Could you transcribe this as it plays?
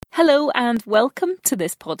Hello and welcome to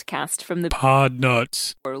this podcast from the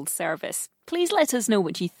Podnuts World Service. Please let us know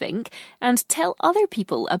what you think and tell other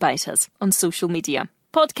people about us on social media.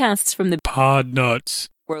 Podcasts from the Podnuts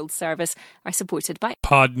World Service are supported by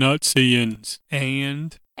Podnutsians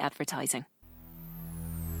and advertising.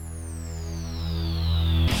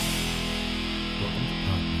 welcome to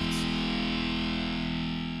Podnuts.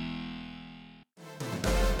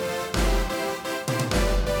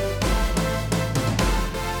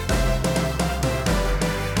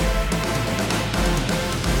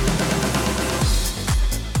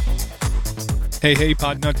 Hey,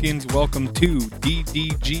 Podnutians, welcome to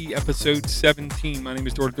DDG episode 17. My name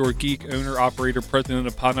is Door Geek, owner, operator, president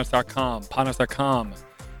of Podnuts.com. Podnuts.com,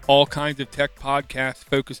 all kinds of tech podcasts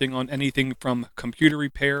focusing on anything from computer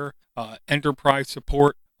repair, enterprise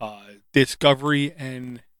support, discovery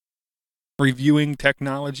and reviewing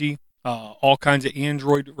technology, all kinds of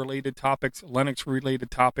Android-related topics, Linux-related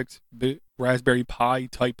topics, Raspberry Pi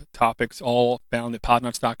type topics, all found at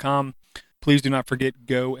Podnuts.com. Please do not forget,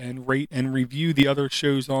 go and rate and review the other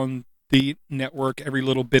shows on the network. Every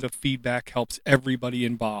little bit of feedback helps everybody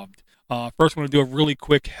involved. First, I want to do a really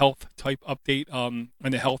quick health type update. And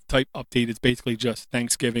the health type update is basically just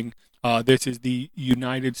Thanksgiving. This is the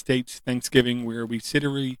United States Thanksgiving where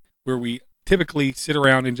we typically sit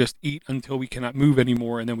around and just eat until we cannot move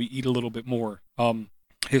anymore, and then we eat a little bit more.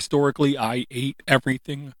 Historically, I ate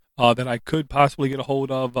everything that I could possibly get a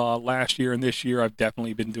hold of last year, and this year I've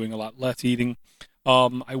definitely been doing a lot less eating.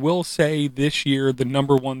 I will say this year the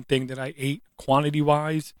number one thing that I ate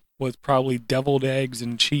quantity-wise was probably deviled eggs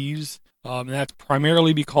and cheese. And that's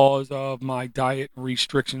primarily because of my diet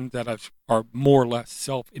restrictions that are more or less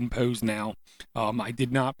self-imposed now. I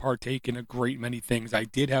did not partake in a great many things. I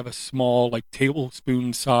did have a small, like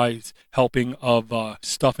tablespoon size helping of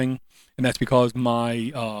stuffing, and that's because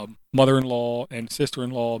my mother-in-law and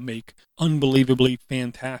sister-in-law make unbelievably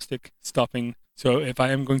fantastic stuffing. So if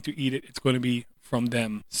I am going to eat it, it's going to be from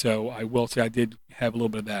them. So I will say I did have a little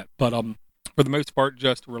bit of that. But for the most part,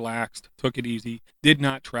 just relaxed, took it easy, did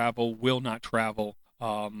not travel, will not travel,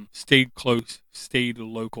 stayed close, stayed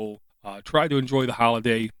local, tried to enjoy the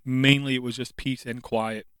holiday. Mainly it was just peace and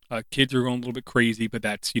quiet. Kids are going a little bit crazy, but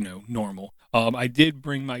that's, normal. I did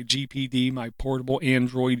bring my GPD, my portable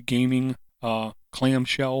Android gaming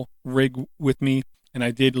clamshell rig with me, and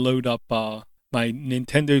I did load up my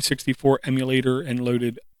Nintendo 64 emulator and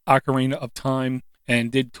loaded Ocarina of Time,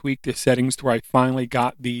 and did tweak the settings to where I finally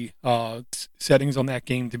got the settings on that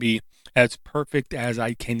game to be as perfect as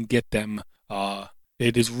I can get them.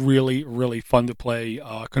 It is really, really fun to play.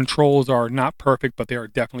 Controls are not perfect, but they are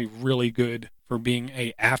definitely really good for being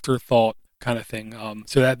a afterthought kind of thing.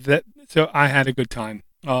 So I had a good time.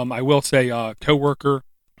 I will say a coworker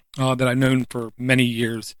that I've known for many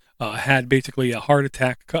years had basically a heart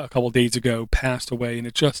attack a couple days ago, passed away, and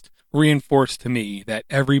it just reinforced to me that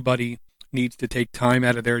everybody needs to take time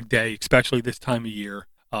out of their day, especially this time of year.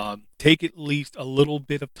 Take at least a little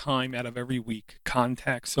bit of time out of every week.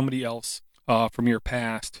 Contact somebody else from your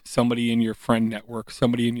past, somebody in your friend network,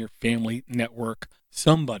 somebody in your family network,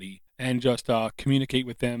 somebody, and just communicate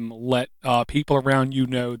with them. Let people around you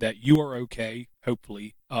know that you are okay,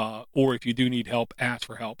 hopefully, or if you do need help, ask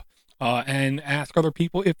for help, and ask other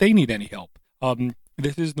people if they need any help.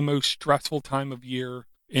 This is the most stressful time of year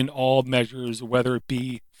in all measures, whether it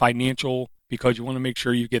be financial, because you want to make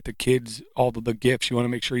sure you get the kids all of the gifts, you want to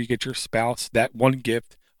make sure you get your spouse that one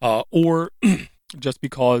gift, or just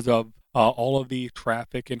because of all of the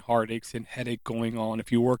traffic and heartaches and headache going on.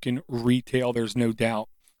 If you work in retail, there's no doubt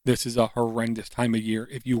this is a horrendous time of year.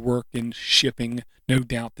 If you work in shipping, no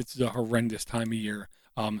doubt this is a horrendous time of year.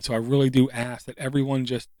 So I really do ask that everyone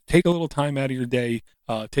just take a little time out of your day,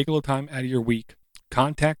 take a little time out of your week,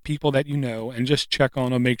 contact people that you know, and just check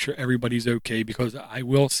on them, make sure everybody's okay, because I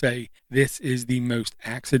will say this is the most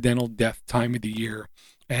accidental death time of the year,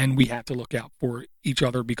 and we have to look out for each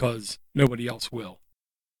other because nobody else will.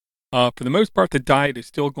 For the most part, the diet is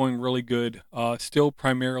still going really good. Still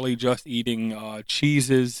primarily just eating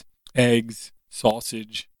cheeses, eggs,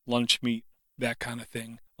 sausage, lunch meat, that kind of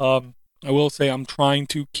thing. I will say I'm trying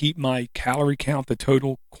to keep my calorie count, the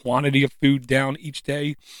total quantity of food, down each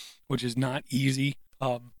day, which is not easy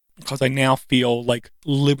because I now feel like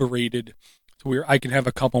liberated to where I can have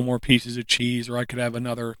a couple more pieces of cheese, or I could have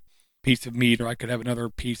another piece of meat, or I could have another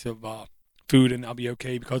piece of food, and I'll be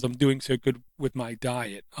okay because I'm doing so good with my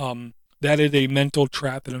diet. That is a mental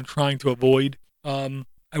trap that I'm trying to avoid. I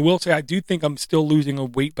will say I do think I'm still losing a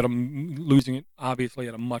weight, but I'm losing it obviously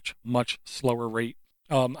at a much, much slower rate.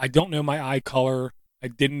 I don't know my eye color. I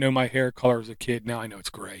didn't know my hair color as a kid. Now I know it's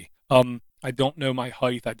gray. I don't know my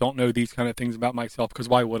height. I don't know these kind of things about myself because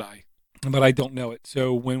why would I? But I don't know it.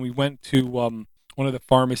 So when we went to one of the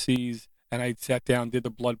pharmacies and I sat down, did the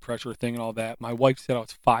blood pressure thing and all that, my wife said I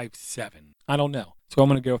was 5'7". I don't know. So I'm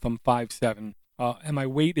going to go with I'm 5'7". And my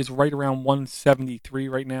weight is right around 173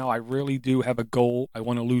 right now. I really do have a goal. I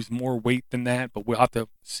want to lose more weight than that, but we'll have to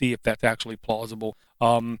see if that's actually plausible.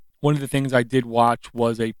 One of the things I did watch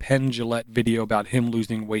was a Penn Jillette video about him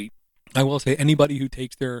losing weight. I will say anybody who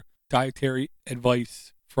takes their dietary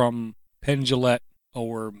advice from Penn Jillette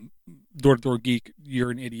or Door to Door Geek,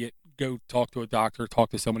 you're an idiot. Go talk to a doctor, talk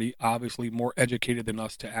to somebody obviously more educated than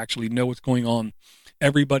us to actually know what's going on.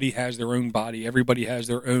 Everybody has their own body. Everybody has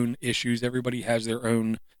their own issues. Everybody has their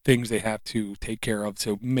own things they have to take care of.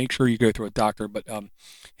 So make sure you go through a doctor. But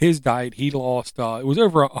his diet, he lost, it was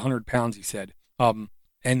over 100 pounds, he said. And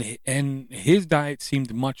his diet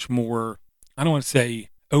seemed much more, I don't want to say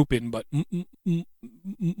open, but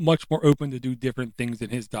much more open to do different things in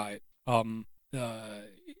his diet.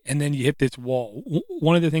 And then you hit this wall.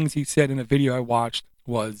 One of the things he said in a video I watched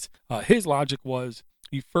was his logic was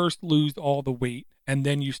you first lose all the weight and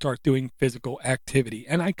then you start doing physical activity.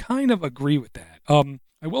 And I kind of agree with that.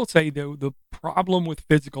 I will say, though, the problem with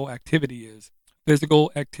physical activity is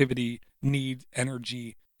physical activity needs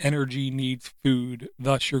energy. Energy needs food.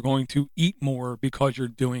 Thus, you're going to eat more because you're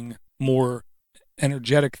doing more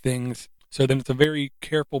energetic things. So then it's a very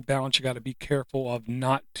careful balance. You got to be careful of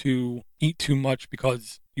not to eat too much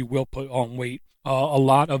because you will put on weight. A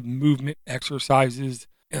lot of movement exercises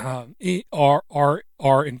are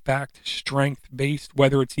in fact strength based,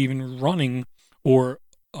 whether it's even running or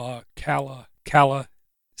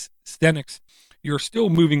calisthenics. You're still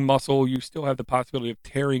moving muscle. You still have the possibility of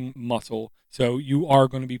tearing muscle. So you are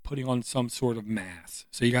going to be putting on some sort of mass.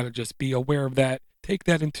 So you got to just be aware of that. Take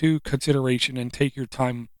that into consideration and take your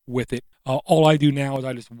time with it. All I do now is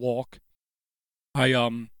I just walk. I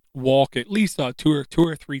walk at least two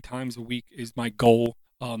or three times a week is my goal.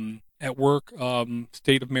 At work,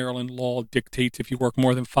 state of Maryland law dictates if you work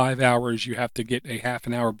more than 5 hours, you have to get a half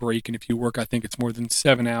an hour break. And if you work, I think it's more than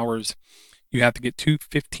 7 hours, you have to get 2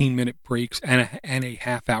 15-minute breaks and a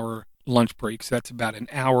half hour lunch break. So that's about an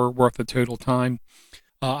hour worth of total time.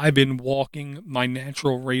 I've been walking. My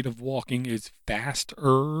natural rate of walking is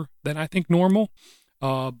faster than I think normal.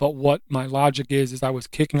 But what my logic is I was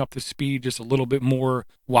kicking up the speed just a little bit more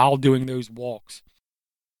while doing those walks.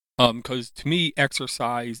 Because to me,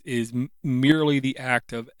 exercise is merely the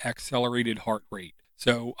act of accelerated heart rate.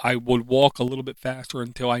 So I would walk a little bit faster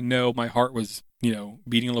until I know my heart was,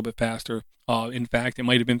 beating a little bit faster. In fact, it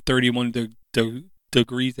might have been 31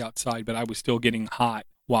 degrees outside, but I was still getting hot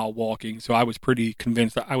while walking. So I was pretty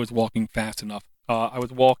convinced that I was walking fast enough. I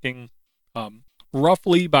was walking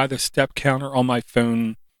roughly by the step counter on my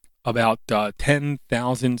phone about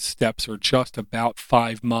 10,000 steps or just about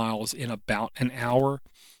 5 miles in about an hour.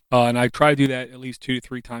 And I try to do that at least 2 to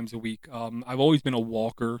 3 times a week. I've always been a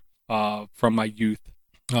walker from my youth.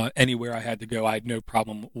 Anywhere I had to go, I had no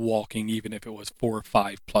problem walking, even if it was 4 or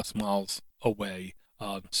 5 plus miles away.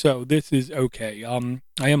 So this is okay.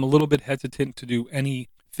 I am a little bit hesitant to do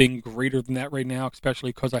anything greater than that right now,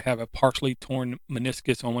 especially because I have a partially torn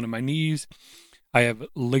meniscus on one of my knees. I have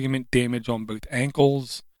ligament damage on both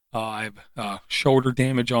ankles. I have shoulder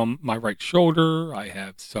damage on my right shoulder. I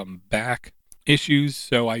have some back issues,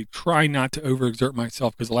 so I try not to overexert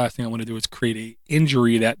myself because the last thing I want to do is create an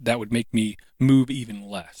injury that would make me move even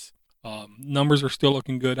less. Numbers are still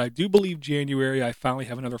looking good. I do believe January I finally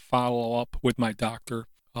have another follow-up with my doctor.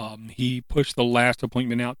 He pushed the last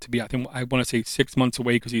appointment out to be, I want to say 6 months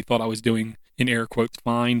away because he thought I was doing, in air quotes,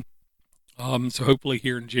 fine. So hopefully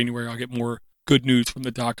here in January I'll get more good news from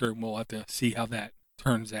the doctor and we'll have to see how that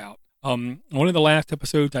turns out. One of the last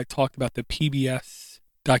episodes I talked about the PBS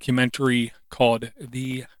documentary called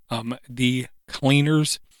The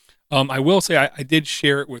Cleaners. I will say I did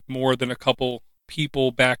share it with more than a couple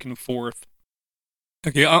people back and forth.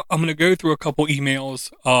 Okay, I'm going to go through a couple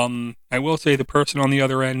emails. I will say the person on the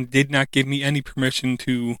other end did not give me any permission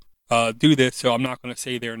to do this, so I'm not going to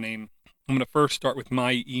say their name. I'm going to first start with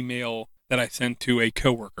my email that I sent to a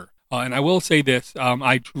coworker. And I will say this,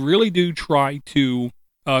 I really do try to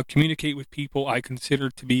communicate with people I consider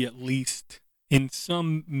to be at least in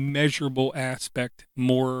some measurable aspect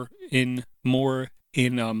more intelligent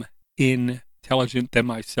than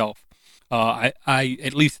myself. I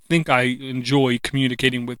at least think I enjoy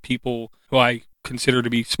communicating with people who I consider to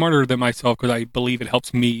be smarter than myself because I believe it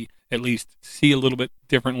helps me at least see a little bit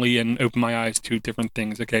differently and open my eyes to different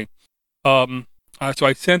things. Okay. So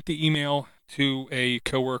I sent the email to a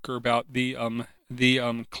coworker about the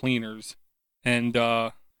cleaners, and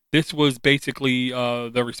This was basically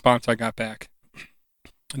the response I got back.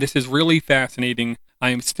 This is really fascinating. I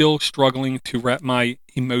am still struggling to wrap my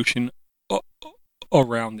emotion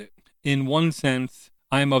around it. In one sense,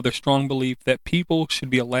 I am of the strong belief that people should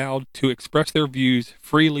be allowed to express their views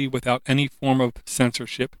freely without any form of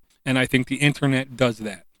censorship, and I think the internet does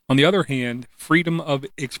that. On the other hand, freedom of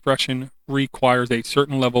expression requires a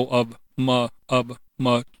certain level of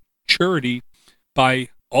maturity by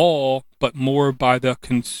all, but more by the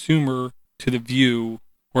consumer to the view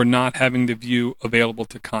or not having the view available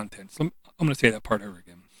to content. So I'm going to say that part over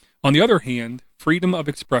again. On the other hand, freedom of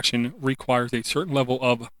expression requires a certain level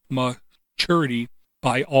of maturity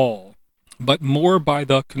by all, but more by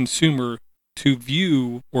the consumer to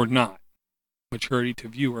view or not. Maturity to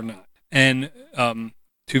view or not. And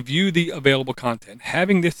to view the available content.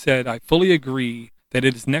 Having this said, I fully agree that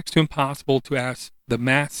it is next to impossible to ask the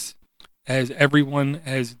mass, as everyone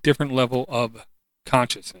has different level of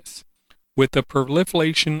consciousness. With the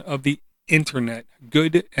proliferation of the internet,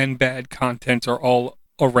 good and bad contents are all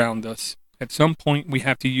around us. At some point, we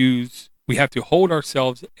have to hold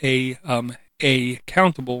ourselves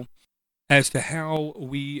accountable as to how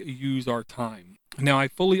we use our time. Now, I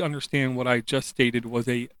fully understand what I just stated was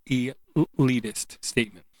a elitist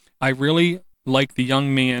statement. I really like the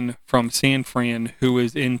young man from San Fran who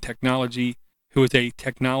is in technology, who is a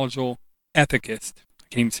technological ethicist. I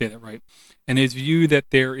can't even say that right. And his view that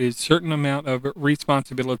there is certain amount of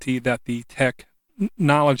responsibility that the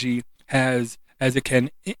technology has as it can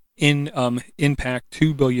impact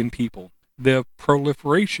 2 billion people. The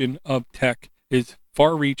proliferation of tech is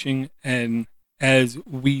far-reaching, and as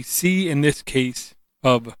we see in this case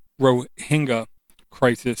of Rohingya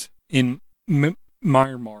crisis in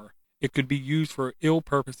Myanmar, it could be used for ill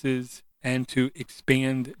purposes and to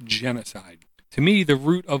expand genocide. To me, the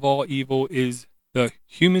root of all evil is the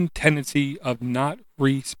human tendency of not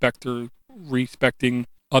respecting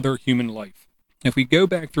other human life. If we go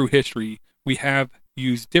back through history, we have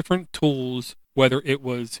used different tools, whether it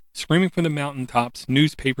was screaming from the mountaintops,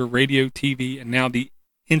 newspaper, radio, TV, and now the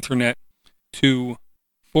internet, to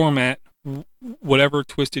format whatever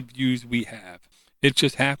twisted views we have. It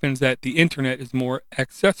just happens that the internet is more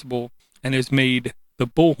accessible and has made the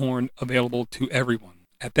bullhorn available to everyone.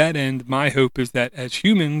 At that end, my hope is that as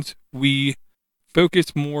humans, we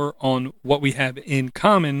focus more on what we have in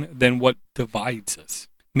common than what divides us.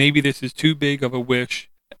 Maybe this is too big of a wish,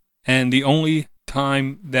 and the only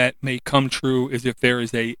time that may come true is if there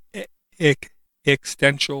is a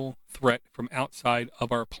existential threat from outside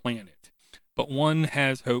of our planet. But one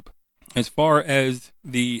has hope. As far as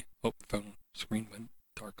the phone screen went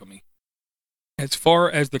dark on me. As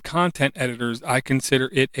far as the content editors, I consider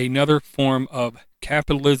it another form of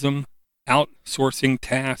capitalism, outsourcing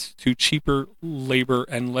tasks to cheaper labor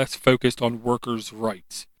and less focused on workers'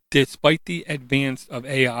 rights. Despite the advance of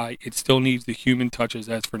AI, it still needs the human touches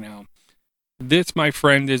as for now. This, my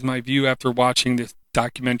friend, is my view after watching this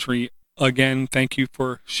documentary. Again, thank you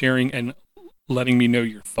for sharing and letting me know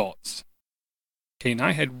your thoughts. Okay, and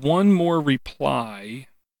I had one more reply.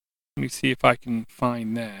 Let me see if I can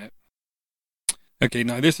find that. Okay,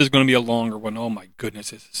 now this is going to be a longer one. Oh my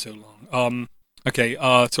goodness, this is so long.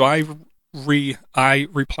 So I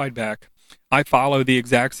replied back. I follow the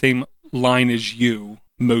exact same line as you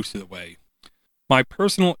most of the way. My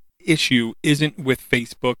personal issue isn't with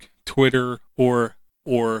Facebook, Twitter, or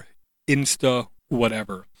Insta,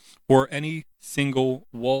 whatever, or any single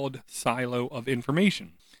walled silo of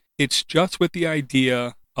information. It's just with the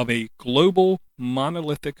idea of a global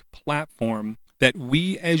monolithic platform that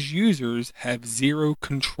we as users have zero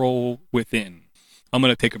control within. I'm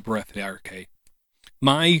going to take a breath there, okay?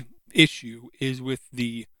 My issue is with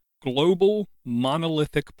the global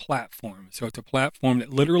monolithic platform. So it's a platform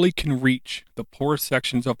that literally can reach the poorest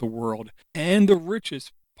sections of the world and the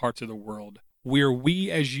richest parts of the world, where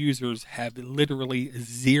we as users have literally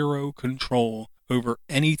zero control over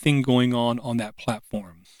anything going on that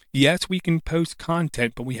platform. Yes, we can post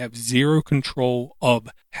content, but we have zero control of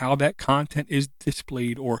how that content is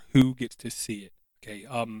displayed or who gets to see it. Okay,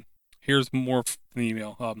 here's more from the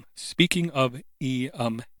email. Speaking of elitist,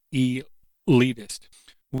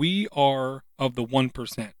 we are of the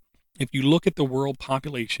 1%. If you look at the world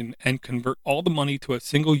population and convert all the money to a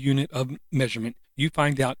single unit of measurement, you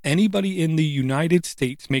find out anybody in the United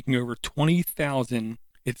States making over $20,000,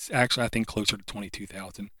 it's actually, I think, closer to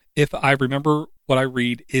 $22,000. If I remember what I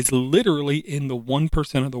read, is literally in the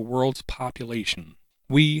 1% of the world's population.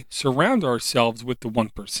 We surround ourselves with the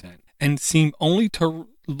 1% and seem only to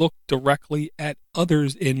look directly at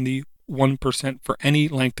others in the 1% for any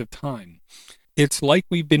length of time. It's like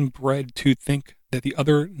we've been bred to think that the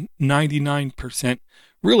other 99%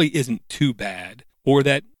 really isn't too bad, or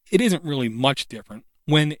that it isn't really much different,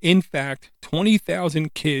 when in fact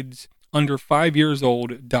 20,000 kids under 5 years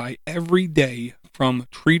old die every day from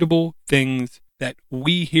treatable things that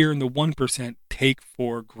we here in the 1% take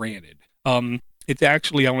for granted. It's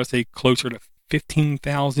actually, I want to say, closer to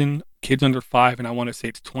 15,000 kids under 5, and I want to say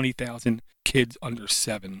it's 20,000 kids under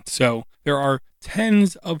 7. So there are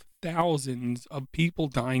tens of thousands of people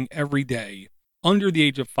dying every day under the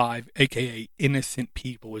age of 5, aka innocent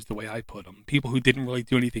people is the way I put them. People who didn't really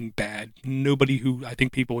do anything bad. Nobody who I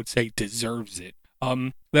think people would say deserves it.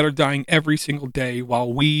 That are dying every single day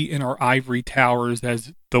while we in our ivory towers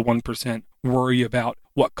as the 1% worry about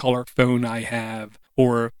what color phone I have,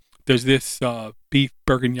 or does this beef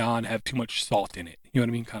bourguignon have too much salt in it? You know what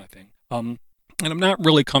I mean? Kind of thing. And I'm not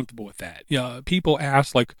really comfortable with that. People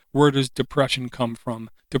ask, like, where does depression come from?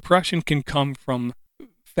 Depression can come from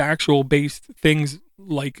factual based things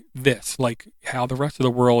like this, like how the rest of the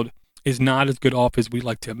world is not as good off as we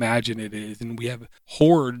like to imagine it is. And we have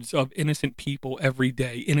hordes of innocent people every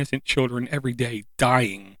day, innocent children every day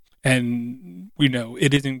dying. And we know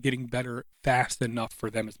it isn't getting better fast enough for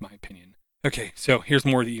them, is my opinion. Okay, so here's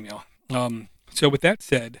more of the email. So with that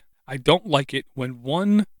said, I don't like it when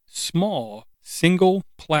one small single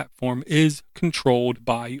platform is controlled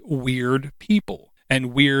by weird people.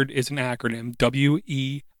 And weird is an acronym,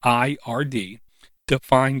 WEIRD,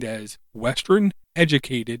 defined as Western,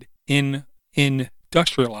 educated,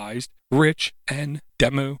 industrialized, rich, and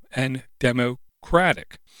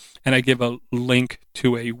democratic. And I give a link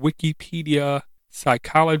to a Wikipedia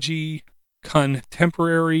psychology,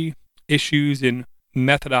 contemporary issues in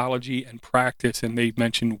methodology and practice, and they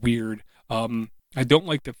mention weird. I don't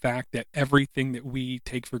like the fact that everything that we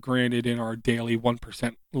take for granted in our daily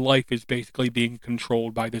 1% life is basically being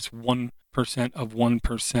controlled by this 1% of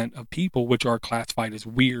 1% of people, which are classified as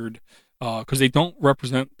weird, because they don't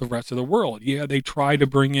represent the rest of the world. Yeah, they try to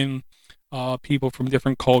bring in people from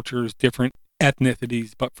different cultures, different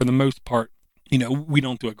ethnicities, but for the most part, we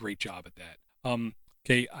don't do a great job at that.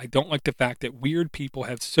 Okay, I don't like the fact that weird people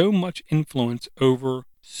have so much influence over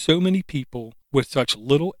so many people with such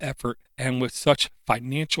little effort and with such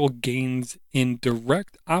financial gains, in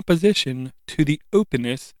direct opposition to the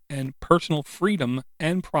openness and personal freedom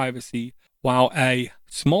and privacy, while a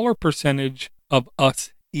smaller percentage of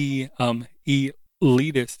us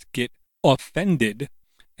elitists get offended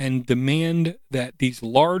and demand that these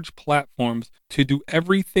large platforms to do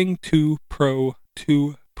everything to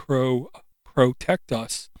protect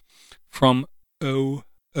us from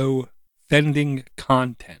offending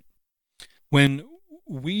content. When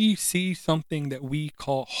we see something that we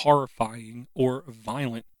call horrifying or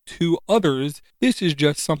violent to others, this is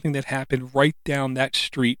just something that happened right down that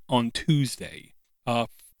street on Tuesday.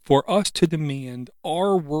 For us to demand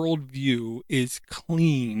our worldview is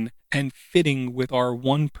clean and fitting with our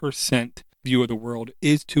 1% view of the world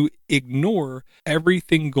is to ignore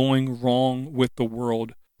everything going wrong with the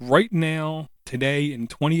world. Right now, today in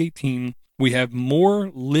 2018, we have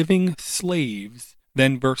more living slaves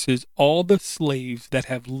than versus all the slaves that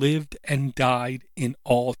have lived and died in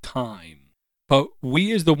all time. But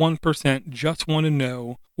we as the 1% just want to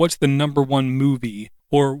know what's the number one movie,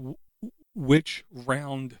 or which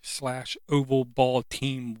round/oval ball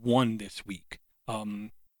team won this week.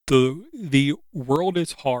 The world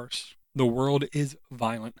is harsh. The world is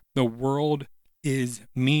violent. The world is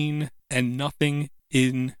mean, and nothing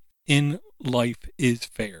in life is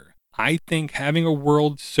fair. I think having a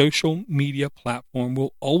world social media platform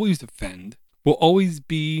will always offend, will always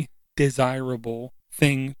be desirable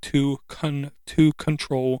thing to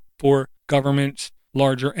control for governments,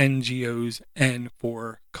 larger NGOs, and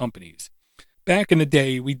for companies. Back in the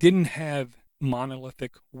day, we didn't have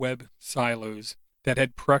monolithic web silos that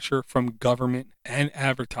had pressure from government and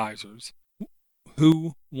advertisers.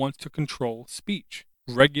 Who wants to control speech,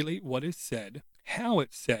 regulate what is said, how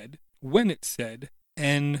it's said, when it's said,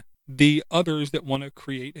 and the others that want to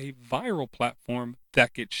create a viral platform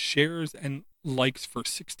that gets shares and likes for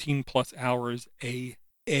 16 plus hours a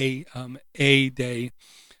day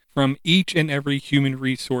from each and every human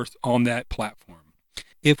resource on that platform.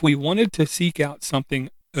 If we wanted to seek out something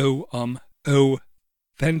offensive,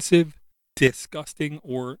 disgusting,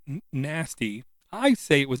 or nasty, I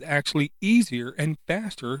say it was actually easier and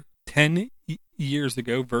faster 10 years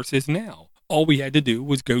ago versus now. All we had to do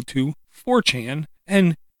was go to 4chan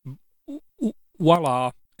and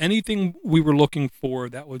voila, anything we were looking for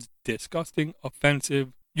that was disgusting,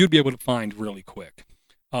 offensive, you'd be able to find really quick.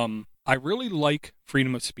 I really like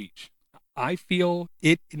freedom of speech. I feel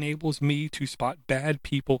it enables me to spot bad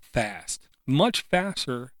people fast, much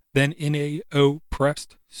faster than in a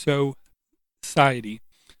oppressed society.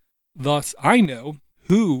 Thus, I know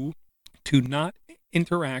who to not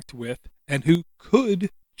interact with and who could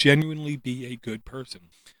genuinely be a good person.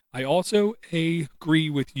 I also agree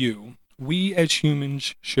with you. We as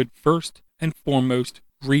humans should first and foremost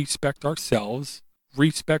respect ourselves,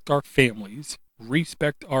 respect our families,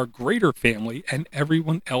 respect our greater family and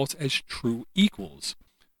everyone else as true equals.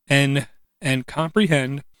 And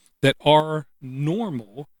comprehend that our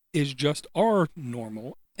normal is just our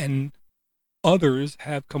normal and others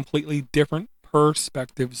have completely different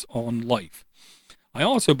perspectives on life. I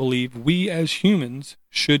also believe we as humans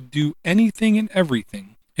should do anything and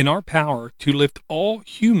everything in our power to lift all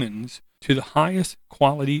humans to the highest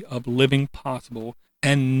quality of living possible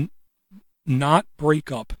and not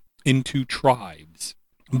break up into tribes.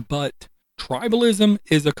 But tribalism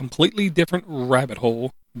is a completely different rabbit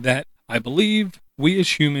hole that I believe we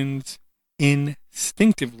as humans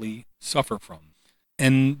instinctively suffer from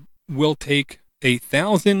and will take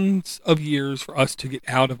thousands of years for us to get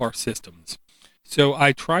out of our systems. So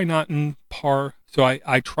I try not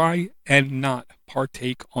I try and not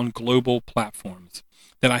partake on global platforms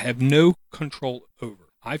that I have no control over.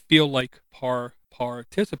 I feel like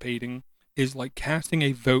participating is like casting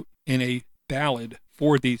a vote in a ballot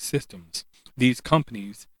for these systems, these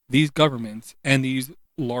companies, these governments, and these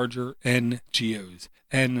larger NGOs,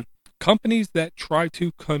 and companies that try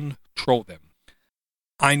to control them.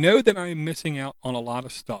 I know that I am missing out on a lot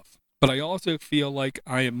of stuff, but I also feel like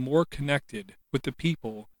I am more connected with the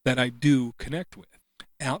people that I do connect with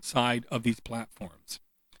outside of these platforms.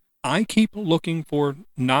 I keep looking for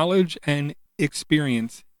knowledge and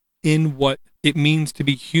experience in what it means to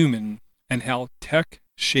be human and how tech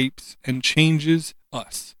shapes and changes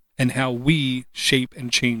us and how we shape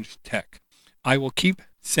and change tech. I will keep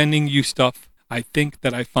sending you stuff I think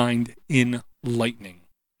that I find enlightening.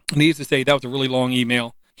 Needless to say, that was a really long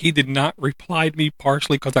email. He did not reply to me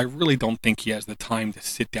partially because I really don't think he has the time to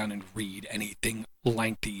sit down and read anything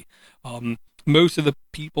lengthy. Most of the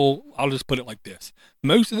people, I'll just put it like this.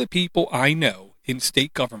 Most of the people I know in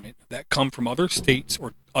state government that come from other states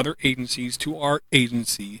or other agencies to our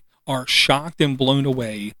agency are shocked and blown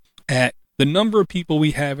away at the number of people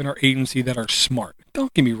we have in our agency that are smart.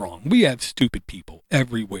 Don't get me wrong. We have stupid people.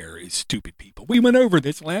 Everywhere is stupid people. We went over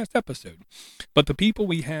this last episode. But the people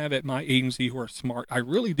we have at my agency who are smart, I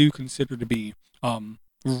really do consider to be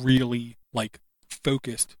really like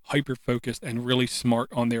focused, hyper-focused, and really smart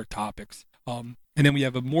on their topics. And then we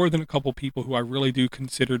have more than a couple people who I really do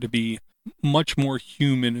consider to be much more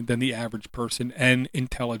human than the average person and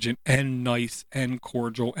intelligent and nice and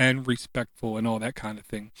cordial and respectful and all that kind of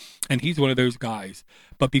thing. And he's one of those guys.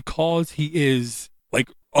 But because he is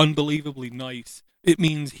like unbelievably nice, it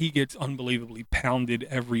means he gets unbelievably pounded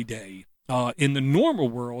every day. In the normal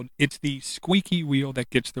world, it's the squeaky wheel that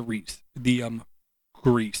gets the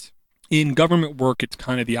grease. In government work, it's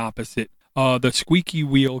kind of the opposite. The squeaky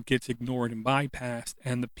wheel gets ignored and bypassed,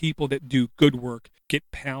 and the people that do good work get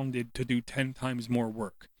pounded to do 10 times more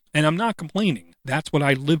work. And I'm not complaining. That's what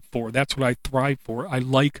I live for. That's what I thrive for. I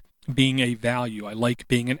like being a value. I like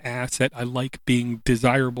being an asset. I like being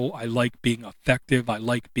desirable. I like being effective. I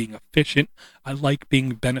like being efficient. I like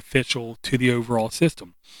being beneficial to the overall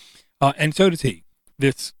system. And so does he.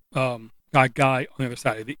 This guy on the other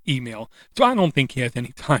side of the email. So I don't think he has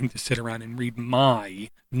any time to sit around and read my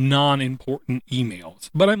non-important emails.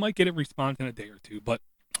 But I might get a response in a day or two. But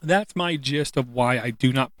that's my gist of why I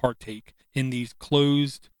do not partake in these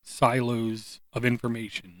closed silos of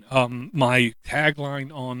information. My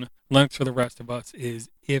tagline on Linux for the Rest of Us is,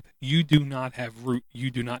 if you do not have root, you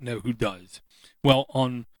do not know who does. Well,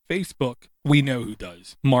 on Facebook, we know who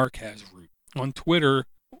does. Mark has root. On Twitter,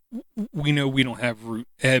 we know we don't have root.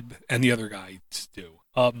 Eb and the other guys do.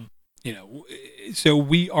 So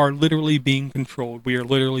we are literally being controlled. We are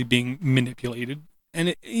literally being manipulated.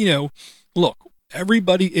 And, look,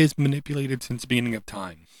 everybody is manipulated since the beginning of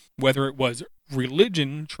time. Whether it was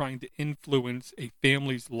religion trying to influence a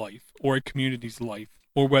family's life or a community's life,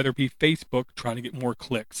 or whether it be Facebook trying to get more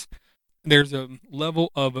clicks. There's a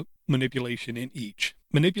level of manipulation in each.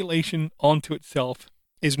 Manipulation onto itself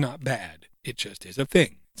is not bad. It just is a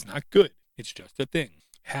thing. It's not good. It's just a thing.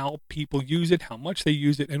 How people use it, how much they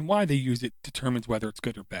use it, and why they use it determines whether it's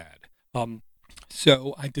good or bad.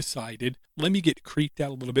 So I decided, let me get creeped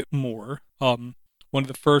out a little bit more. One of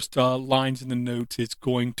the first lines in the notes is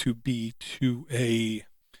going to be to a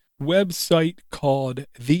website called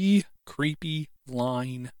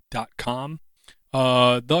thecreepyline.com.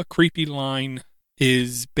 The Creepy Line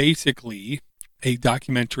is basically a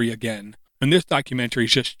documentary again. And this documentary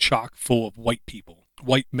is just chock full of white people.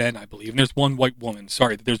 White men, I believe. And there's one white woman.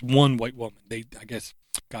 Sorry, there's one white woman. They, I guess,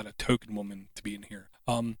 got a token woman to be in here.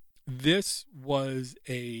 This was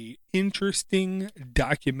a interesting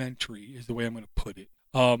documentary, is the way I'm going to put it.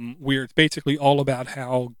 Where it's basically all about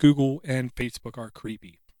how Google and Facebook are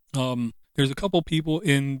creepy. There's a couple people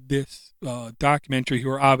in this documentary who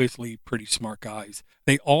are obviously pretty smart guys.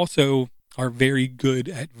 They also are very good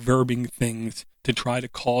at verbing things to try to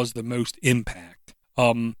cause the most impact.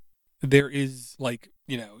 There is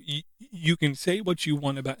you can say what you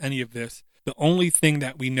want about any of this. The only thing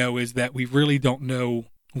that we know is that we really don't know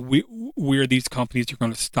where these companies are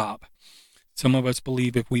going to stop. Some of us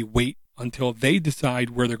believe if we wait until they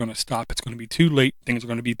decide where they're going to stop, it's going to be too late. Things are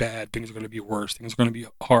going to be bad. Things are going to be worse. Things are going to be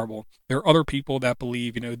horrible. There are other people that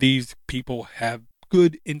believe, these people have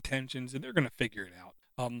good intentions and they're going to figure it out.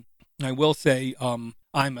 I will say I'm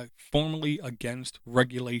formally against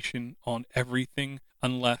regulation on everything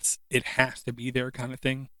unless it has to be there kind of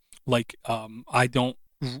thing. Like, I don't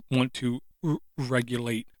want to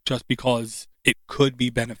regulate just because it could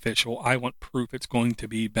be beneficial. I want proof it's going to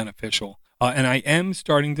be beneficial. And I am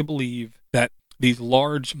starting to believe that these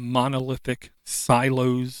large monolithic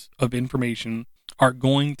silos of information are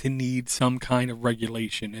going to need some kind of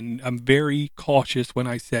regulation. And I'm very cautious when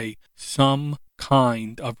I say some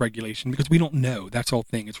kind of regulation because we don't know. That's the whole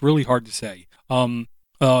thing. It's really hard to say.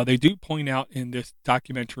 They do point out in this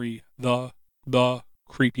documentary, the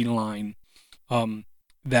creepy line,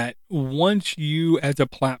 that once you as a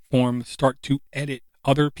platform start to edit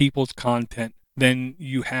other people's content, then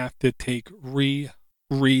you have to take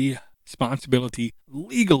responsibility.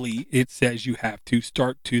 Legally, it says you have to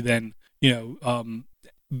start to then,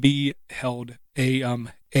 be held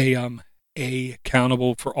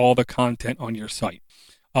accountable for all the content on your site.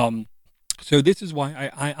 So this is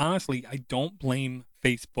why I honestly, I don't blame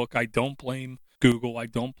Facebook. I don't blame Google. I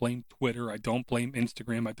don't blame Twitter. I don't blame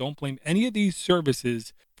Instagram. I don't blame any of these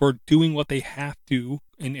services for doing what they have to,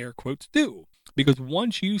 in air quotes, do. Because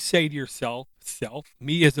once you say to yourself,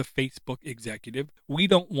 me as a Facebook executive, we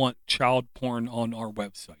don't want child porn on our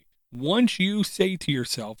website. Once you say to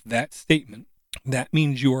yourself that statement, that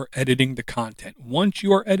means you are editing the content. Once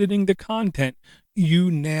you are editing the content, you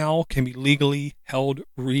now can be legally held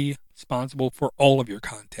responsible for all of your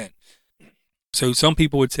content. So some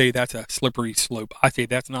people would say that's a slippery slope. I say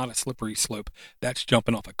that's not a slippery slope. That's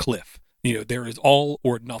jumping off a cliff. There is all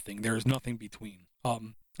or nothing. There is nothing between.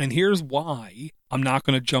 And here's why I'm not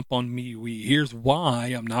going to jump on MeWe. Here's why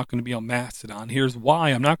I'm not going to be on Mastodon. Here's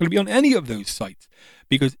why I'm not going to be on any of those sites.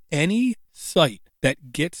 Because any site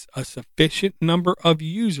that gets a sufficient number of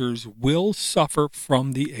users will suffer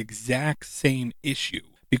from the exact same issue.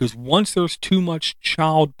 Because once there's too much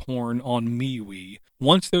child porn on MeWe,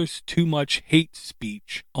 once there's too much hate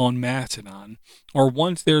speech on Mastodon, or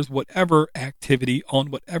once there's whatever activity on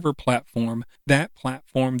whatever platform, that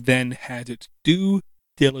platform then has its due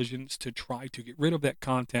diligence to try to get rid of that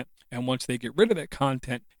content. And once they get rid of that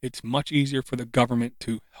content, it's much easier for the government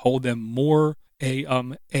to hold them more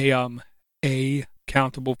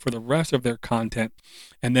accountable for the rest of their content.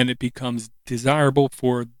 And then it becomes desirable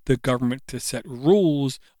for the government to set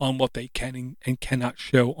rules on what they can and cannot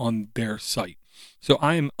show on their site. So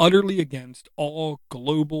I am utterly against all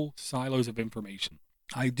global silos of information.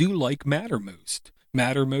 I do like Mattermost.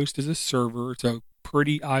 Mattermost is a server. It's a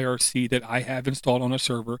pretty IRC that I have installed on a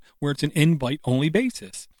server where it's an invite-only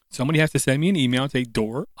basis. Somebody has to send me an email and say,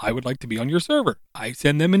 Dor, I would like to be on your server. I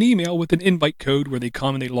send them an email with an invite code where they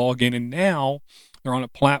come and they log in, and now they're on a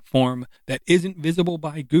platform that isn't visible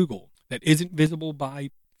by Google, that isn't visible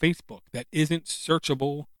by Facebook, that isn't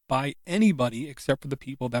searchable by anybody except for the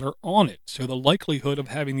people that are on it. So the likelihood of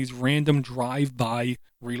having these random drive-by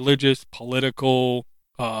religious, political,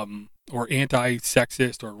 or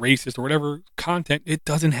anti-sexist or racist or whatever content, it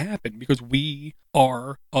doesn't happen because we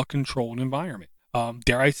are a controlled environment.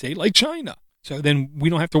 Dare I say, like China. So then we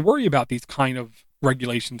don't have to worry about these kind of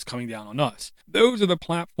regulations coming down on us. Those are the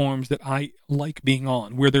platforms that I like being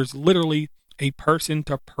on, where there's literally a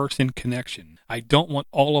person-to-person connection. I don't want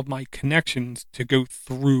all of my connections to go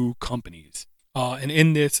through companies. And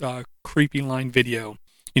in this creepy line video,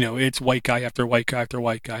 it's white guy after white guy after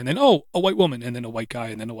white guy, and then, a white woman, and then a white guy,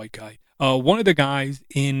 and then a white guy. One of the guys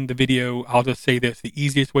in the video, I'll just say this, the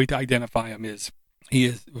easiest way to identify him is he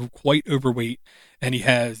is quite overweight, and he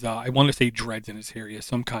has, I want to say dreads in his hair. He has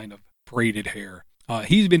some kind of braided hair.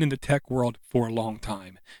 He's been in the tech world for a long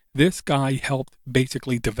time. This guy helped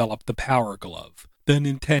basically develop the Power Glove, the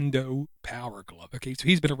Nintendo Power Glove. Okay, so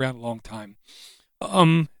he's been around a long time.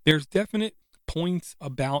 There's definite points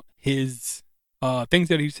about his things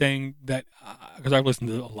that he's saying that, because I've listened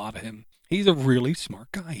to a lot of him, he's a really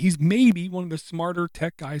smart guy. He's maybe one of the smarter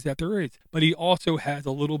tech guys that there is, but he also has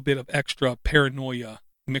a little bit of extra paranoia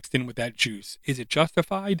mixed in with that juice. Is it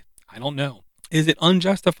justified? I don't know. Is it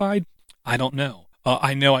unjustified? I don't know.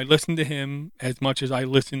 I know I listen to him as much as I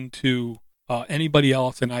listen to anybody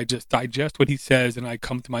else, and I just digest what he says, and I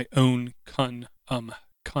come to my own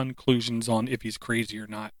conclusions on if he's crazy or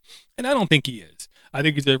not. And I don't think he is. I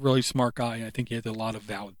think he's a really smart guy, and I think he has a lot of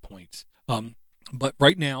valid points. But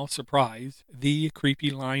right now, surprise, the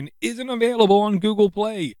Creepy Line isn't available on Google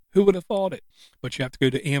Play. Who would have thought it? But you have to go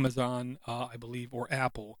to Amazon, I believe, or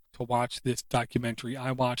Apple to watch this documentary.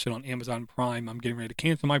 I watched it on Amazon Prime. I'm getting ready to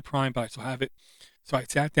cancel my Prime, but I still have it. So I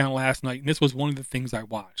sat down last night, and this was one of the things I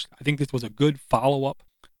watched. I think this was a good follow-up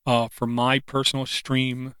for my personal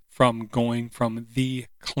stream from going from The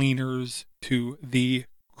Cleaners to The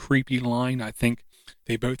Creepy Line. I think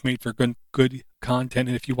they both made for good content,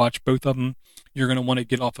 and if you watch both of them, you're going to want to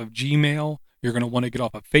get off of Gmail, you're going to want to get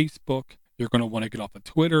off of Facebook, you're going to want to get off of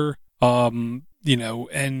Twitter, and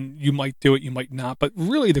you might do it, you might not, but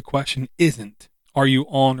really the question isn't, are you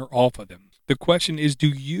on or off of them? The question is, do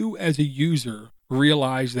you as a user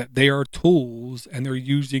realize that they are tools and they're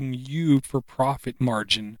using you for profit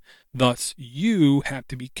margin? Thus, you have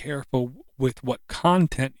to be careful with what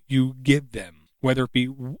content you give them, whether it be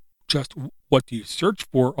just what do you search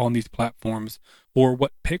for on these platforms or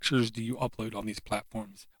what pictures do you upload on these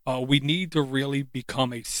platforms. We need to really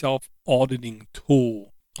become a self-auditing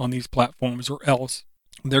tool on these platforms, or else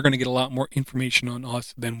they're going to get a lot more information on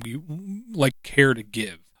us than we care to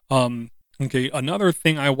give. Okay, another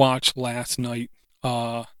thing I watched last night,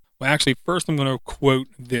 first I'm going to quote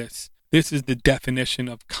this. This is the definition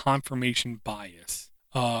of confirmation bias.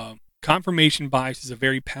 Confirmation bias is a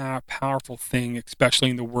very powerful thing, especially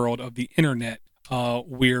in the world of the internet,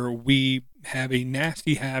 where we have a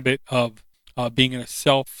nasty habit of being in a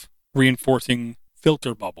self-reinforcing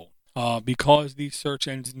filter bubble. Because these search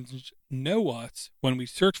engines know us, when we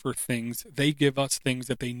search for things, they give us things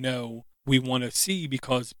that they know we want to see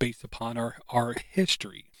because based upon our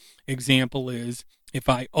history. Example is, if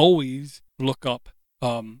I always look up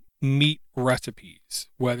meat recipes,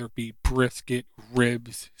 whether it be brisket,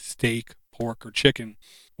 ribs, steak, pork, or chicken,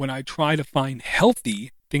 when I try to find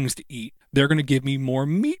healthy things to eat, they're going to give me more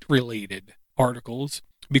meat-related articles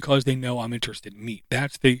because they know I'm interested in meat.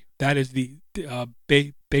 That is the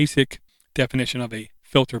basic definition of a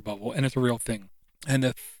filter bubble, and it's a real thing.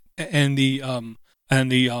 And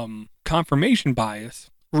the confirmation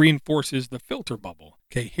bias reinforces the filter bubble.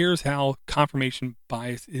 Okay, here's how confirmation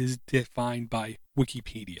bias is defined by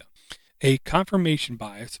Wikipedia. A confirmation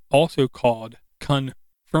bias, also called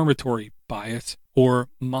confirmatory bias or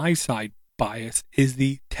my-side bias, is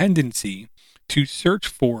the tendency to search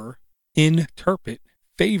for, interpret,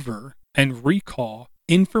 favor, and recall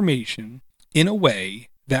information in a way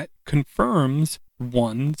that confirms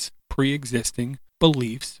one's pre-existing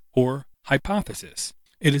beliefs or hypothesis.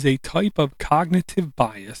 It is a type of cognitive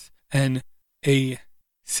bias and a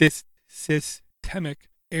systemic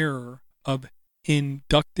error of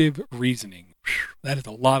inductive reasoning. That is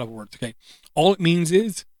a lot of words, okay? All it means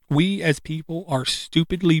is we as people are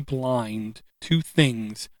stupidly blind to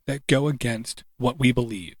things that go against what we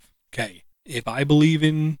believe, okay? If I believe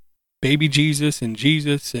in baby Jesus and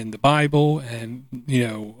the Bible and,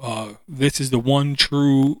 this is the one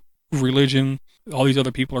true religion, all these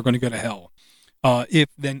other people are going to go to hell. If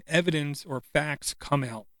then evidence or facts come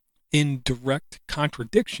out in direct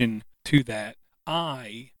contradiction to that,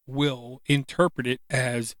 I will interpret it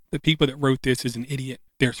as the people that wrote this is an idiot.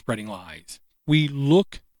 They're spreading lies. We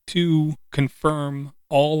look to confirm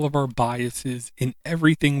all of our biases in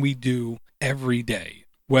everything we do every day.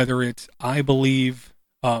 Whether it's, I believe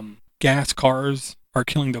gas cars are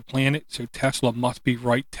killing the planet, so Tesla must be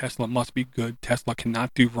right, Tesla must be good, Tesla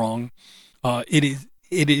cannot do wrong. It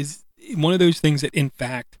is one of those things that, in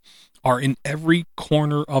fact, are in every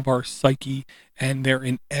corner of our psyche, and they're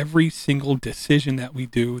in every single decision that we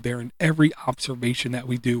do. They're in every observation that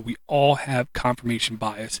we do. We all have confirmation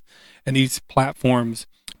bias, and these platforms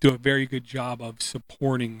do a very good job of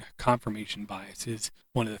supporting confirmation bias is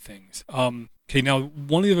one of the things. Okay, now,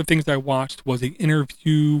 one of the other things I watched was an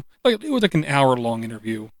interview, it was like an hour-long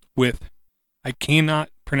interview with, I cannot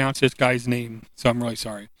pronounce this guy's name, so I'm really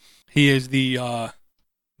sorry. He is the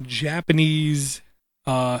Japanese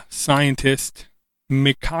scientist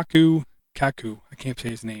Mikaku Kaku. I can't say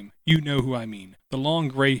his name. You know who I mean. The long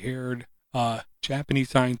gray-haired Japanese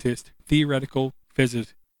scientist, theoretical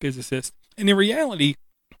physicist. And in reality,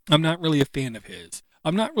 I'm not really a fan of his.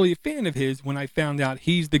 I'm not really a fan of his when I found out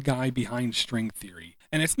he's the guy behind string theory.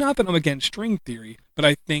 And it's not that I'm against string theory, but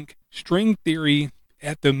I think string theory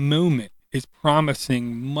at the moment is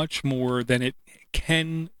promising much more than it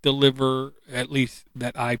can deliver, at least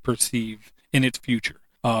that I perceive in its future.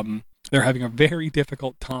 they're having a very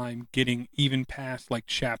difficult time getting even past like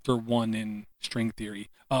chapter 1 in string theory.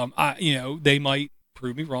 They might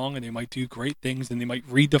prove me wrong, and they might do great things, and they might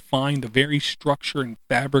redefine the very structure and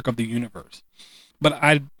fabric of the universe. But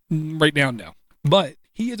right now, no. But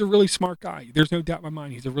he is a really smart guy. There's no doubt in my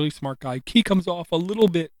mind. He's a really smart guy. He comes off a little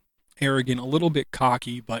bit arrogant, a little bit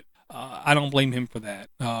cocky, but I don't blame him for that.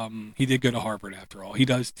 He did go to Harvard after all. He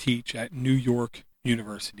does teach at New York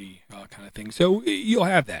University kind of thing. So you'll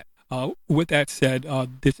have that. With that said,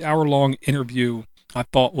 this hour-long interview I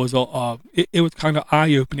thought was it was kind of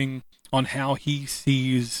eye-opening on how he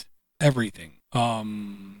sees everything.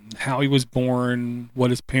 How he was born, what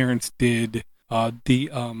his parents did,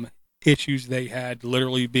 the issues they had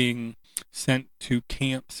literally being sent to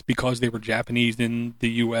camps because they were Japanese in the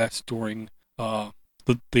U.S. during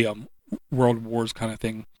the world wars kind of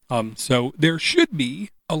thing. So there should be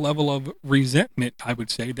a level of resentment, I would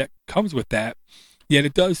say, that comes with that. Yet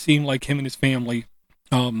it does seem like him and his family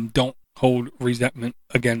don't hold resentment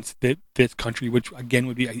against this country, which again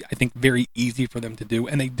would be, I think, very easy for them to do,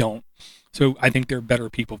 and they don't. So I think they're better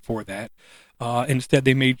people for that. Instead,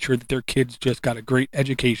 they made sure that their kids just got a great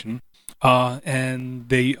education, and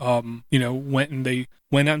they,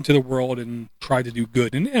 went out into the world and tried to do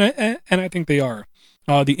good, and I think they are.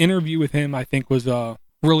 The interview with him, I think, was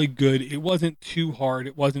really good. It wasn't too hard.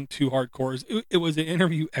 It wasn't too hardcore. It was an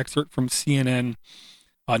interview excerpt from C-SPAN,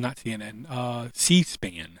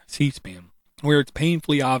 where it's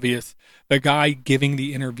painfully obvious the guy giving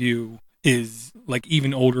the interview is like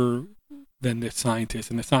even older than the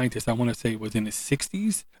scientist. And the scientist, I want to say, was in his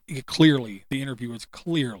 60s. Clearly, the interviewer is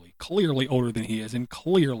clearly older than he is, and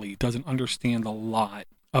clearly doesn't understand a lot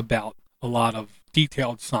about a lot of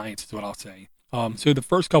detailed science, is what I'll say. So the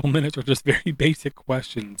first couple minutes are just very basic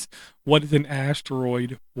questions. What is an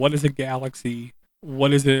asteroid? What is a galaxy?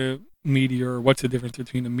 What is a meteor? What's the difference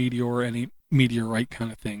between a meteor and a meteorite kind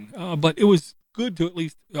of thing? But it was good to at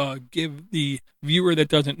least give the viewer that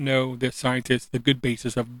doesn't know the scientist the good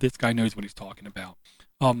basis of this guy knows what he's talking about.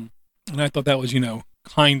 And I thought that was,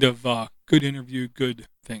 kind of good interview, good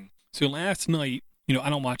thing. So last night, I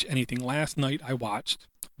don't watch anything. Last night I watched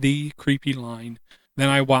The Creepy Line. Then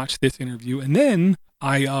I watched this interview, and then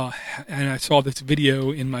I saw this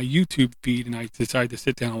video in my YouTube feed, and I decided to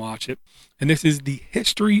sit down and watch it. And this is the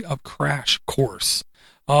history of Crash Course.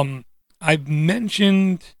 I've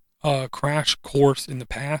mentioned Crash Course in the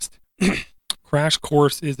past. Crash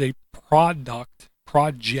Course is a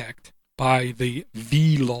project by the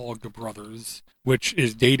Vlog brothers, which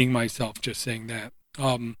is dating myself just saying that.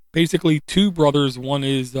 Basically, two brothers. One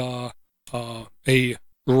is a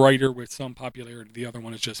writer with some popularity. The other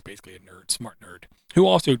one is just basically a nerd, smart nerd, who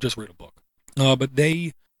also just wrote a book. But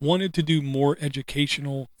they wanted to do more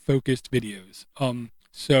educational focused videos.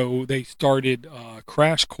 So they started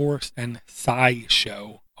Crash Course and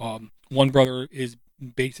SciShow. One brother is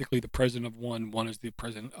basically the president of one is the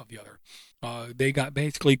president of the other. They got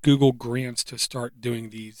basically Google grants to start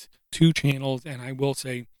doing these two channels, and I will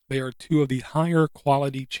say they are two of the higher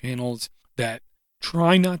quality channels that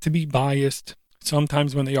try not to be biased.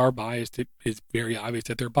 Sometimes when they are biased, it is very obvious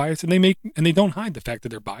that they're biased, and they don't hide the fact that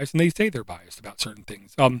they're biased, and they say they're biased about certain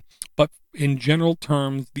things. But in general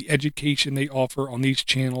terms, the education they offer on these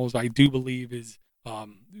channels, I do believe, is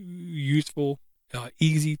useful,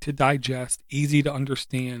 easy to digest, easy to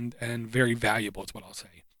understand, and very valuable is what I'll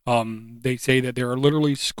say. They say that there are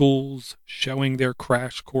literally schools showing their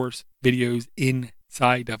Crash Course videos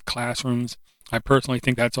inside of classrooms. I personally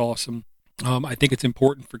think that's awesome. I think it's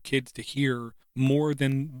important for kids to hear more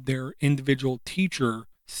than their individual teacher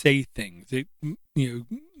say things.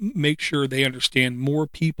 Make sure they understand more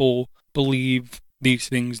people believe these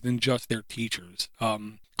things than just their teachers.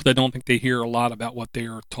 Because I don't think they hear a lot about what they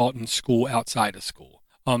are taught in school outside of school.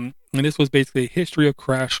 And this was basically a history of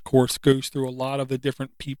Crash Course, goes through a lot of the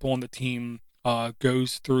different people on the team,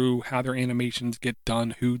 goes through how their animations get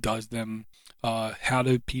done, who does them, how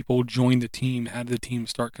do people join the team, how did the team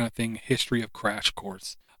start kind of thing, history of Crash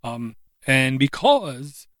Course. And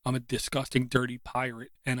because I'm a disgusting, dirty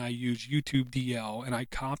pirate, and I use YouTube DL, and I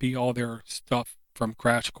copy all their stuff from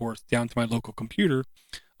Crash Course down to my local computer,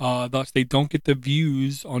 thus they don't get the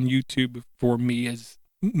views on YouTube for me, as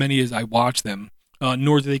many as I watch them,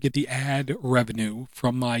 nor do they get the ad revenue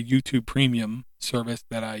from my YouTube Premium service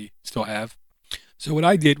that I still have. So what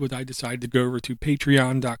I did was I decided to go over to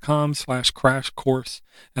patreon.com/Crash Course,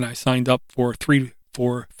 and I signed up for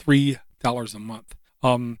 $3 a month.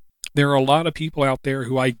 There are a lot of people out there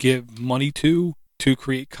who I give money to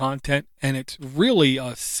create content, and it's really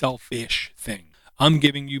a selfish thing. I'm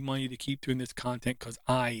giving you money to keep doing this content because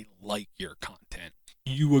I like your content.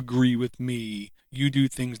 you agree with me, you do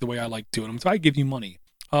things the way I like doing them, so I give you money.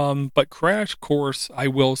 But Crash Course, I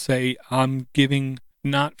will say, I'm giving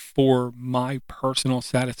not for my personal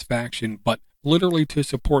satisfaction, but literally to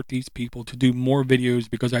support these people to do more videos,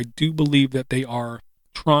 because I do believe that they are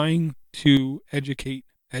trying to educate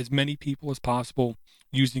as many people as possible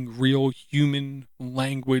using real human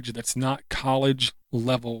language that's not college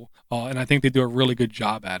level, and I think they do a really good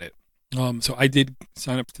job at it. So I did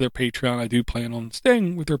sign up to their Patreon. I do plan on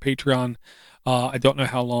staying with their Patreon. I don't know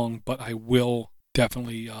how long, but I will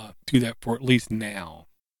definitely do that for at least now.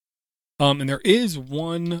 And there is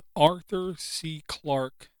one Arthur C.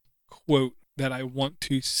 Clarke quote that I want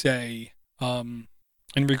to say in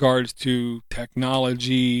regards to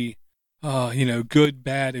technology, good,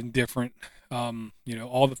 bad, and different,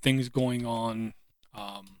 all the things going on,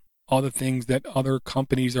 all the things that other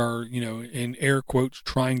companies are, in air quotes,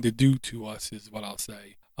 trying to do to us is what I'll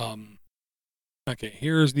say. Okay,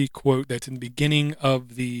 here's the quote that's in the beginning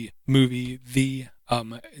of the movie, the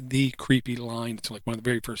creepy line. It's like one of the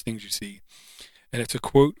very first things you see. And it's a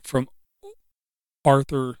quote from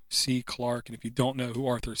Arthur C. Clarke. And if you don't know who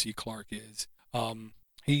Arthur C. Clarke is,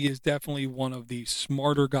 he is definitely one of the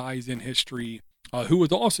smarter guys in history, who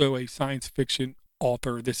was also a science fiction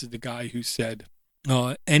author. This is the guy who said,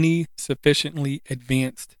 any sufficiently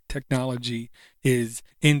advanced technology is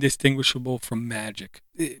indistinguishable from magic,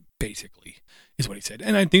 basically, is what he said.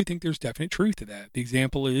 And I do think there's definite truth to that. The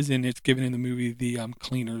example is, and it's given in the movie, The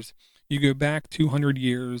Cleaners. You go back 200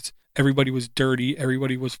 years, everybody was dirty,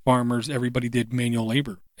 everybody was farmers, everybody did manual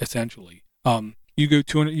labor, essentially. You go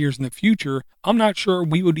 200 years in the future, I'm not sure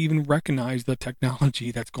we would even recognize the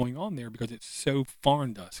technology that's going on there because it's so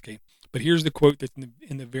foreign to us, okay? But here's the quote that's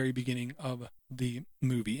in the very beginning of the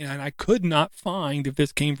movie. And I could not find if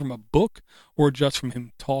this came from a book or just from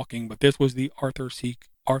him talking, but this was the Arthur C.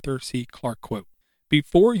 Clarke quote.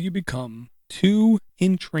 Before you become too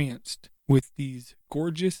entranced with these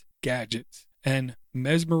gorgeous gadgets and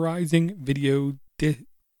mesmerizing video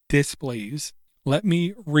displays, let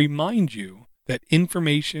me remind you that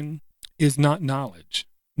information is not knowledge.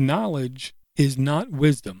 Knowledge is not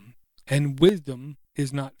wisdom, and wisdom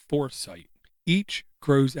is not foresight. Each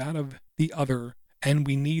grows out of the other, and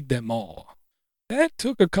we need them all. That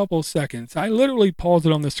took a couple seconds. I literally paused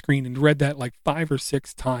it on the screen and read that like 5 or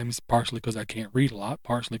 6 times, partially because I can't read a lot,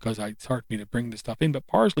 partially because it's hard for me to bring this stuff in, but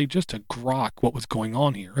partially just to grok what was going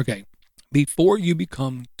on here. Okay, before you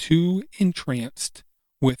become too entranced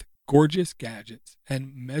with gorgeous gadgets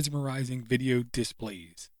and mesmerizing video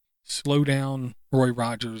displays, slow down, Roy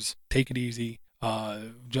Rogers, take it easy.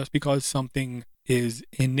 Just because something is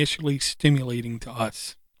initially stimulating to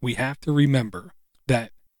us, we have to remember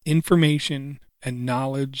that information and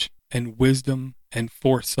knowledge and wisdom and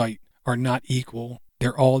foresight are not equal.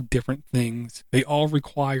 They're all different things. They all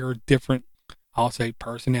require different, I'll say,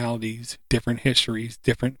 personalities, different histories,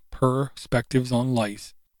 different perspectives on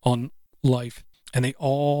life, and they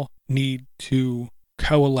all need to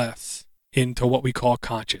coalesce into what we call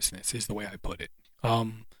consciousness, is the way I put it.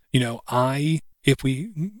 If we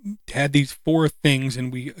had these 4 things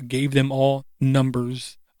and we gave them all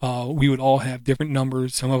numbers, we would all have different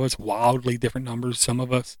numbers. Some of us wildly different numbers, some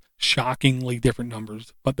of us shockingly different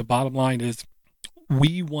numbers. But the bottom line is,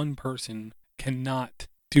 we, one person, cannot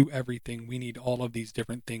do everything. We need all of these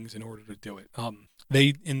different things in order to do it.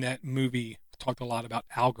 They, in that movie, talked a lot about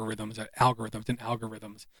algorithms.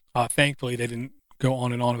 Thankfully, they didn't go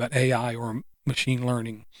on and on about AI or machine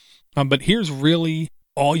learning. But here's really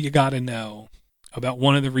all you got to know about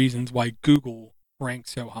one of the reasons why Google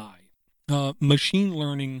ranks so high. Machine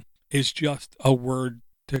learning is just a word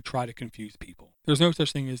to try to confuse people. There's no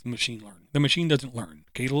such thing as machine learning. The machine doesn't learn.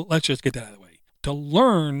 Okay, let's just get that out of the way. To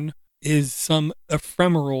learn is some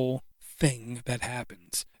ephemeral thing that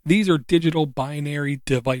happens. These are digital binary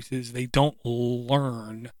devices. They don't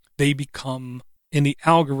learn. They become, in the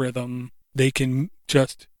algorithm, they can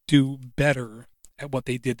just do better at what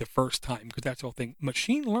they did the first time, because that's the whole thing.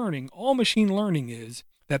 All machine learning is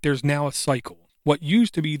that there's now a cycle. What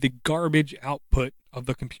used to be the garbage output of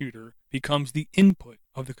the computer becomes the input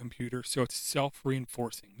of the computer, so it's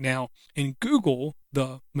self-reinforcing. Now, in Google,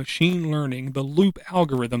 the machine learning, the loop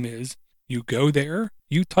algorithm is, you go there,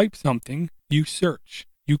 you type something, you search,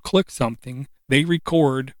 you click something, they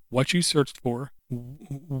record what you searched for,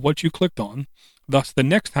 what you clicked on. Thus, the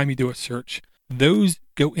next time you do a search, those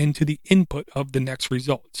go into the input of the next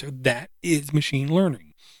result. So that is machine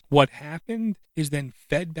learning. What happened is then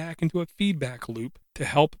fed back into a feedback loop to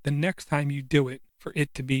help the next time you do it for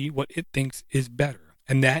it to be what it thinks is better.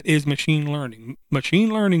 And that is machine learning. Machine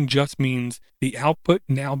learning just means the output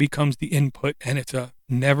now becomes the input, and it's a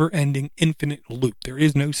never-ending infinite loop. There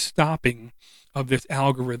is no stopping of this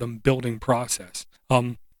algorithm building process.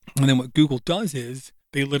 And then what Google does is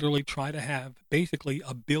they literally try to have basically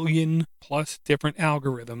 1 billion plus different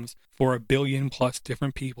algorithms for 1 billion plus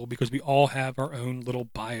different people, because we all have our own little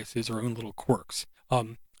biases, our own little quirks.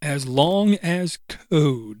 As long as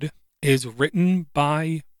code is written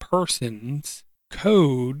by persons,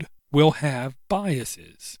 code will have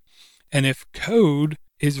biases. And if code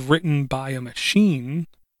is written by a machine,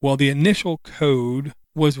 well, the initial code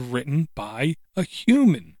was written by a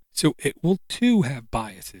human, so it will too have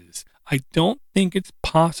biases. I don't think it's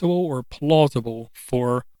possible or plausible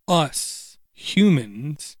for us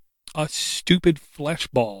humans, us stupid flesh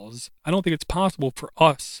balls, I don't think it's possible for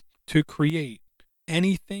us to create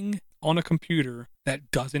anything on a computer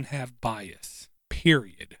that doesn't have bias,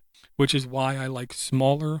 period. Which is why I like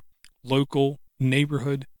smaller, local,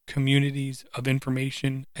 neighborhood communities of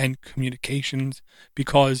information and communications,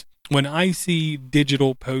 because when I see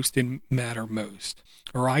digital post in Mattermost,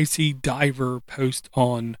 or I see Diver post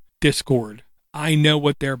on Discord, I know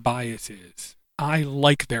what their bias is. I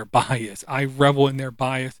like their bias. I revel in their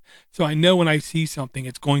bias. So I know when I see something,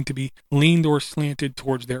 it's going to be leaned or slanted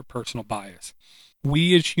towards their personal bias.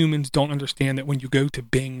 We as humans don't understand that when you go to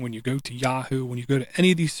Bing, when you go to Yahoo, when you go to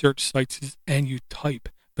any of these search sites and you type,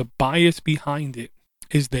 the bias behind it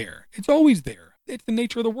is there. It's always there. It's the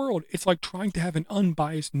nature of the world. It's like trying to have an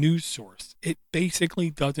unbiased news source. It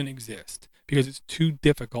basically doesn't exist because it's too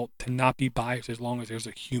difficult to not be biased as long as there's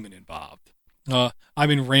a human involved. I've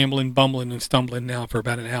been rambling, bumbling, and stumbling now for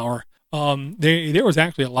about an hour. There was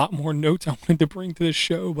actually a lot more notes I wanted to bring to this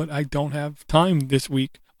show, but I don't have time this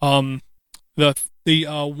week. The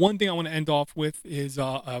one thing I want to end off with is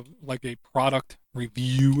like a product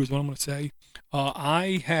review is what I'm going to say.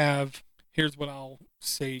 Here's what I'll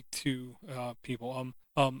say to people.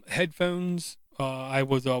 Headphones. I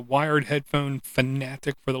was a wired headphone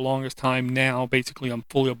fanatic for the longest time. Now, basically, I'm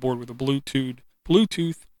fully aboard with a Bluetooth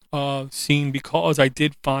scene, because I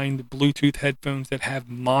did find Bluetooth headphones that have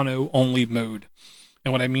mono-only mode.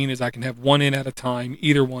 And what I mean is I can have one in at a time.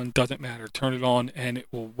 Either one, doesn't matter. Turn it on and it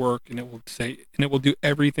will work, and it will do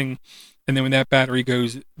everything. And then when that battery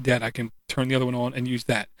goes dead, I can turn the other one on and use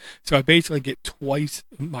that. So I basically get twice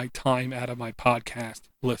my time out of my podcast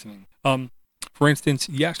listening. For instance,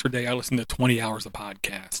 yesterday I listened to 20 hours of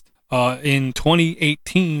podcast. In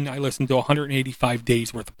 2018, I listened to 185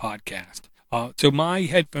 days worth of podcast. So my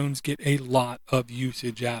headphones get a lot of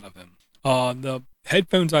usage out of them. The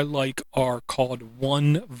headphones I like are called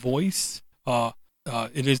One Voice.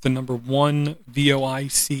 It is the number 1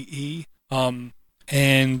 VOICE.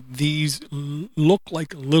 And these look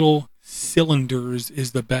like little cylinders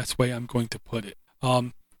is the best way I'm going to put it.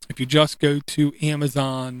 If you just go to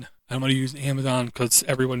Amazon, I'm going to use Amazon because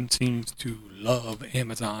everyone seems to love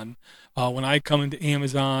Amazon. When I come into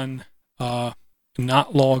Amazon,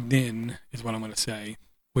 not logged in is what I'm going to say,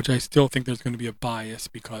 which I still think there's going to be a bias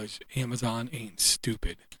because Amazon ain't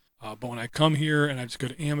stupid. But when I come here and I just go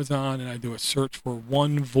to Amazon and I do a search for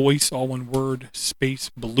One Voice, all one word, space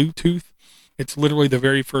Bluetooth, it's literally the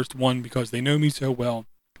very first one because they know me so well.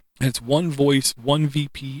 And it's One Voice,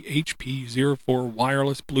 1VP, HP04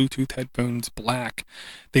 wireless Bluetooth headphones, black.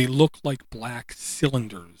 They look like black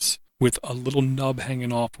cylinders with a little nub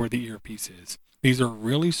hanging off where the earpiece is. These are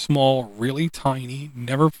really small, really tiny,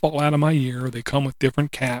 never fall out of my ear. They come with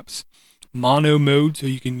different caps, mono mode, so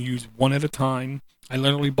you can use one at a time. I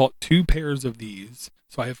literally bought 2 pairs of these,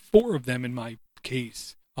 so I have 4 of them in my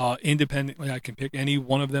case. Independently, I can pick any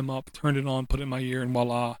one of them up, turn it on, put it in my ear, and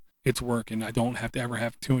voila, it's working. I don't have to ever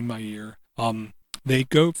have 2 in my ear. They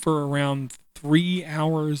go for around 3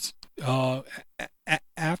 hours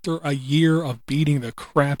after a year of beating the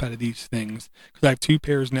crap out of these things, because I have 2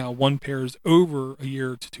 pairs now. One pair is over a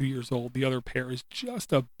year to 2 years old. The other pair is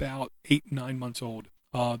just about 8-9 months old.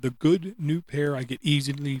 The good new pair, I get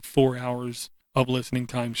easily 4 hours of listening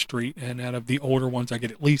time straight, and out of the older ones, I get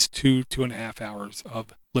at least 2.5 hours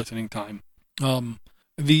of listening time.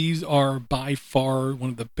 These are by far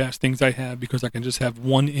one of the best things I have because I can just have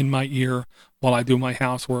one in my ear while I do my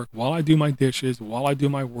housework, while I do my dishes, while I do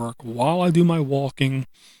my work, while I do my walking,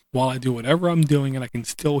 while I do whatever I'm doing, and I can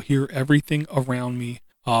still hear everything around me.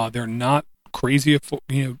 They're not crazy,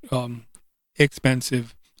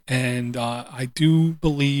 expensive, and I do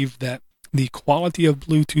believe that the quality of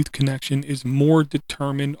Bluetooth connection is more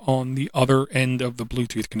determined on the other end of the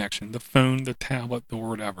Bluetooth connection, the phone, the tablet, or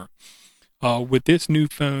whatever. With this new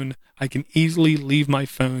phone, I can easily leave my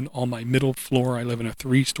phone on my middle floor. I live in a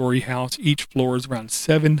 3-story house. Each floor is around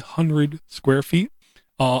 700 square feet.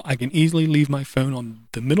 I can easily leave my phone on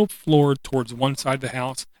the middle floor towards one side of the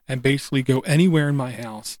house and basically go anywhere in my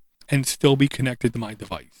house and still be connected to my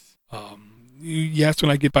device. Yes,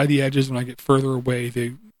 when I get by the edges, when I get further away,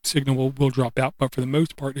 the signal will drop out, but for the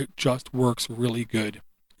most part, it just works really good.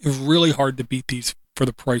 It's really hard to beat these for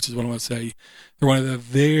the price, is what I want to say. They're one of the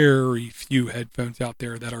very few headphones out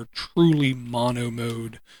there that are truly mono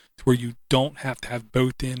mode, to where you don't have to have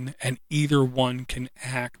both in, and either one can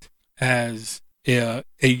act as a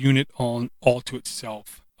unit all to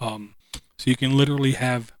itself. So you can literally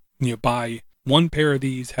have, buy one pair of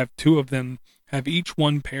these, have two of them, have each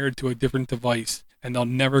one paired to a different device, and they'll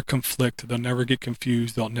never conflict. They'll never get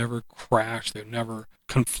confused. They'll never crash. They'll never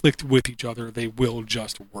conflict with each other. They will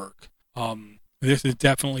just work. This is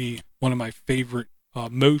definitely one of my favorite,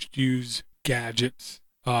 most used gadgets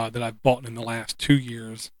that I've bought in the last 2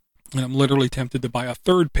 years. And I'm literally tempted to buy a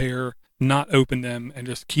third pair, not open them, and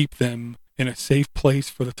just keep them in a safe place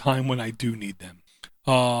for the time when I do need them.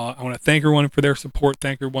 I want to thank everyone for their support.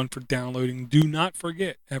 Thank everyone for downloading. Do not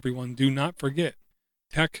forget, everyone, do not forget,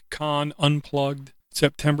 TechCon Unplugged,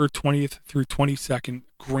 September 20th through 22nd,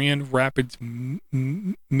 Grand Rapids,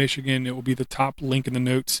 Michigan. It will be the top link in the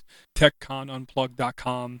notes,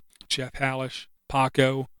 techconunplugged.com. Jeff Hallish,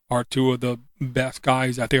 Paco are two of the best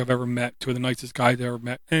guys I think I've ever met, two of the nicest guys I've ever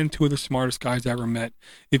met, and two of the smartest guys I've ever met.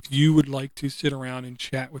 If you would like to sit around and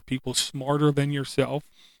chat with people smarter than yourself,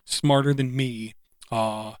 smarter than me,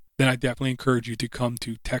 then I definitely encourage you to come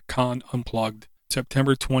to TechCon Unplugged,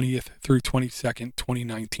 September 20th through 22nd,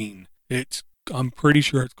 2019. I'm pretty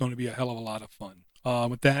sure it's going to be a hell of a lot of fun.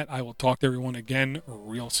 With that, I will talk to everyone again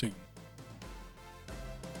real soon.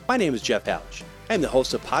 My name is Jeff Hallish. I am the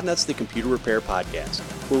host of Podnuts, the Computer Repair Podcast,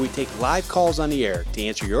 where we take live calls on the air to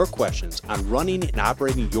answer your questions on running and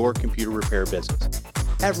operating your computer repair business.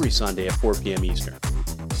 Every Sunday at 4 p.m. Eastern.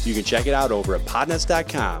 You can check it out over at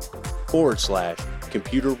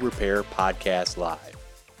podnuts.com/Computer Repair Podcast Live.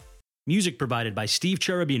 Music provided by Steve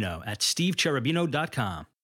Cherubino at stevecherubino.com.